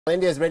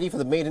India is ready for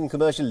the maiden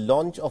commercial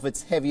launch of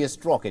its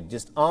heaviest rocket.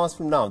 Just hours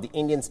from now, the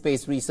Indian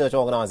Space Research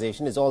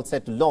Organisation is all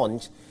set to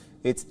launch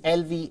its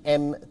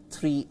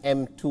LVM3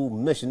 M2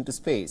 mission to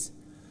space.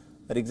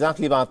 At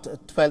exactly about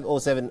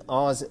 12:07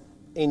 hours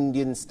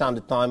Indian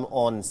Standard Time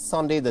on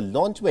Sunday, the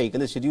launch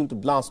vehicle is scheduled to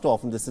blast off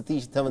from the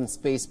Satish Dhawan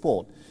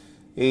spaceport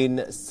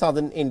in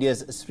southern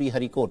India's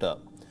Sriharikota.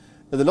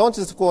 Now, the launch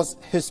is, of course,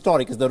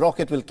 historic as the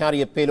rocket will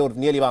carry a payload of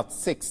nearly about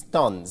 6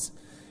 tons.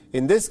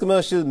 In this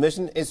commercial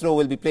mission, ISRO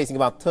will be placing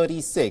about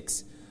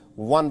 36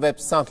 OneWeb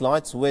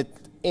satellites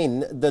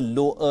within the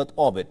low Earth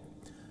orbit.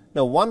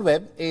 Now,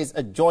 OneWeb is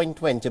a joint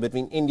venture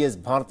between India's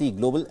Bharti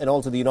Global and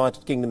also the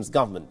United Kingdom's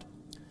government.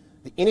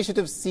 The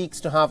initiative seeks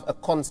to have a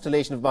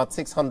constellation of about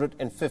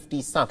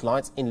 650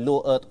 satellites in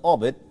low Earth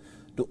orbit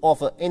to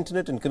offer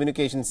internet and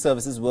communication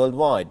services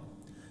worldwide.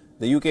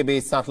 The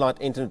UK-based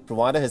satellite internet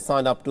provider has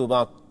signed up to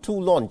about 2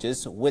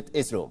 launches with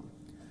ISRO.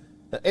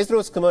 Now,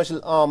 ISRO's commercial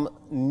arm,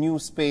 New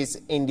Space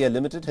India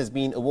Limited, has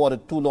been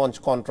awarded 2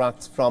 launch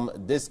contracts from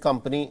this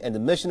company, and the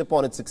mission,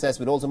 upon its success,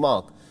 will also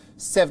mark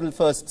several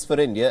firsts for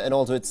India and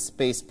also its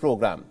space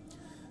program.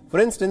 For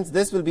instance,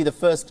 this will be the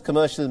first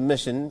commercial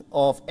mission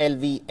of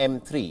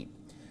LVM3.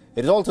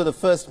 It is also the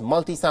first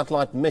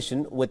multi-satellite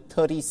mission with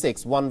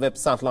 36 OneWeb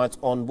satellites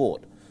on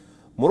board.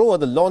 Moreover,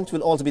 the launch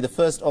will also be the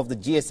first of the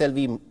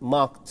GSLV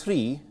Mark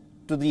III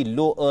to the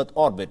low Earth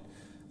orbit.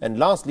 And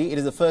lastly, it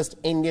is the first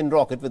Indian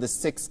rocket with a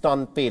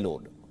 6-ton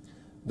payload.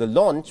 The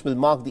launch will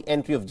mark the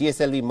entry of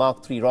GSLV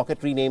Mark III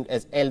rocket, renamed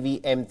as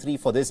LVM3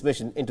 for this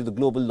mission, into the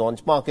global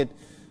launch market.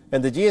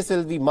 And the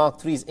GSLV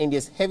Mark III is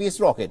India's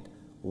heaviest rocket,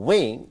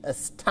 weighing a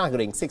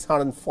staggering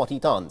 640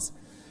 tons.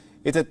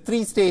 It's a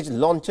 3-stage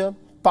launcher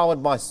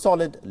powered by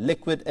solid,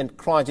 liquid and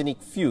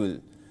cryogenic fuel.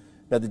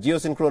 Now, the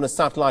geosynchronous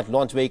satellite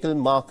launch vehicle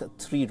Mark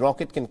III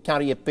rocket can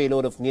carry a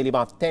payload of nearly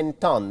about 10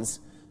 tons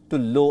to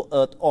low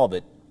Earth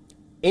orbit.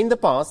 In the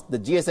past, the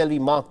GSLV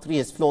Mark III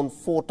has flown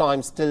 4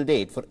 times till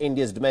date for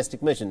India's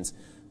domestic missions,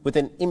 with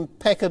an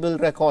impeccable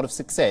record of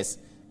success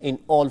in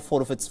all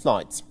 4 of its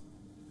flights.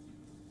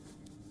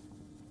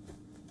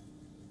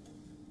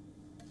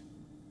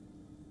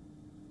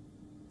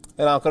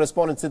 And our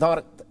correspondent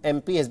Sagar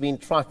MP has been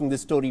tracking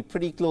this story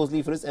pretty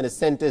closely for us and has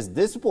sent us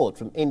this report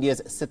from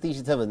India's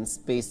Satish Dhawan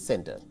Space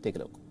Centre. Take a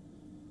look.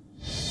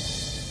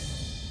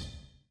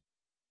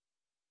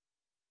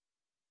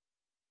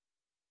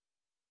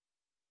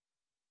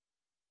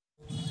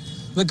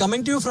 We're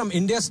coming to you from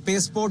India's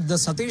spaceport, the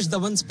Satish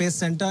Dhawan Space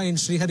Centre in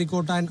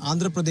Sriharikota in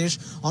Andhra Pradesh,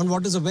 on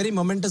what is a very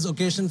momentous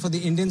occasion for the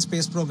Indian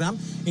space program.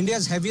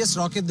 India's heaviest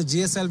rocket, the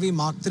GSLV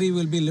Mark III,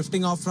 will be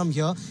lifting off from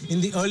here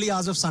in the early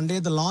hours of Sunday.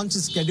 The launch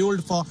is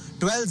scheduled for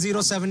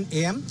 12:07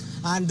 a.m.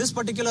 And this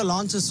particular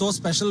launch is so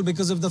special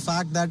because of the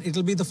fact that it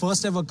will be the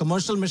first ever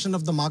commercial mission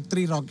of the Mark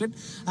III rocket.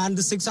 And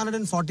the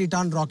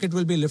 640-ton rocket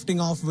will be lifting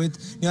off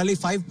with nearly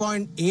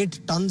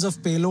 5.8 tons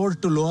of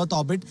payload to low Earth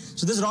orbit.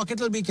 So this rocket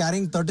will be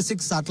carrying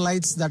 36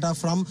 satellites that are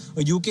from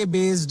a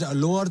UK-based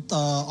low Earth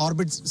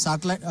orbit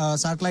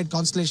satellite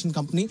constellation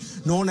company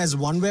known as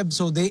OneWeb.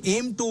 So they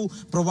aim to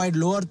provide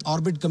low Earth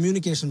orbit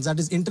communications.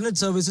 That is, internet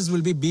services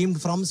will be beamed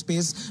from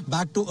space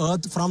back to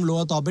Earth from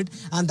low Earth orbit.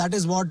 And that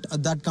is what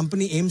that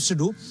company aims to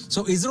do.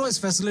 So ISRO is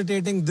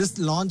facilitating this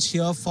launch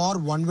here for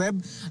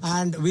OneWeb,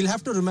 and we'll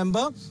have to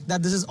remember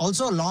that this is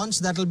also a launch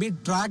that will be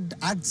tracked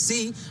at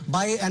sea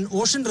by an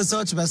ocean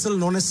research vessel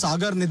known as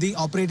Sagar Nidhi,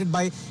 operated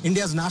by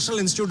India's National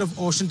Institute of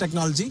Ocean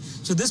Technology.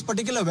 So this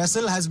particular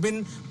vessel has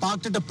been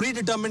parked at a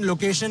predetermined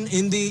location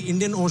in the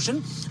Indian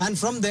Ocean, and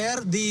from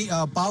there the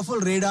powerful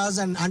radars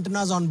and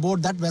antennas on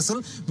board that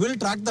vessel will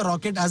track the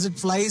rocket as it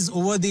flies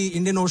over the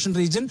Indian Ocean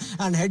region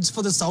and heads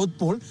for the South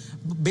Pole.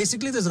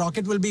 Basically, this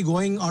rocket will be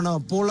going on a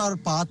polar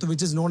path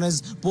which is known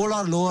as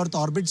polar low Earth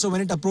orbit. So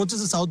when it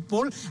approaches the South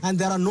Pole and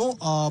there are no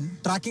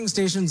tracking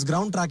stations,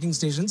 ground tracking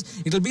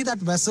stations, it will be that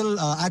vessel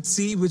at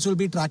sea which will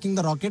be tracking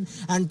the rocket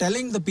and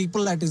telling the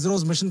people at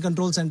ISRO's Mission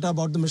Control Center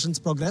about the mission's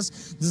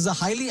progress. This is a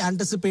highly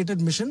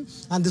anticipated mission,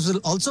 and this will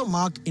also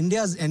mark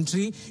India's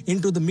entry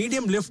into the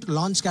medium lift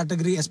launch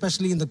category,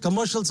 especially in the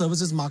commercial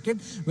services market,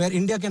 where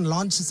India can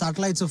launch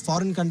satellites of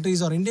foreign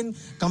countries or Indian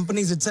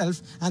companies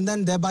itself and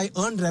then thereby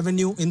earn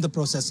revenue in the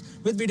process.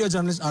 With video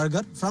journalist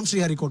Argar from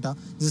Sriharikota,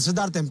 this is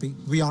Siddharth MP.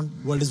 WION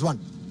World is One.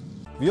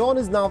 WION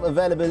is now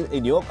available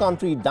in your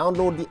country.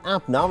 Download the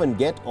app now and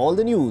get all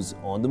the news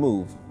on the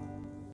move.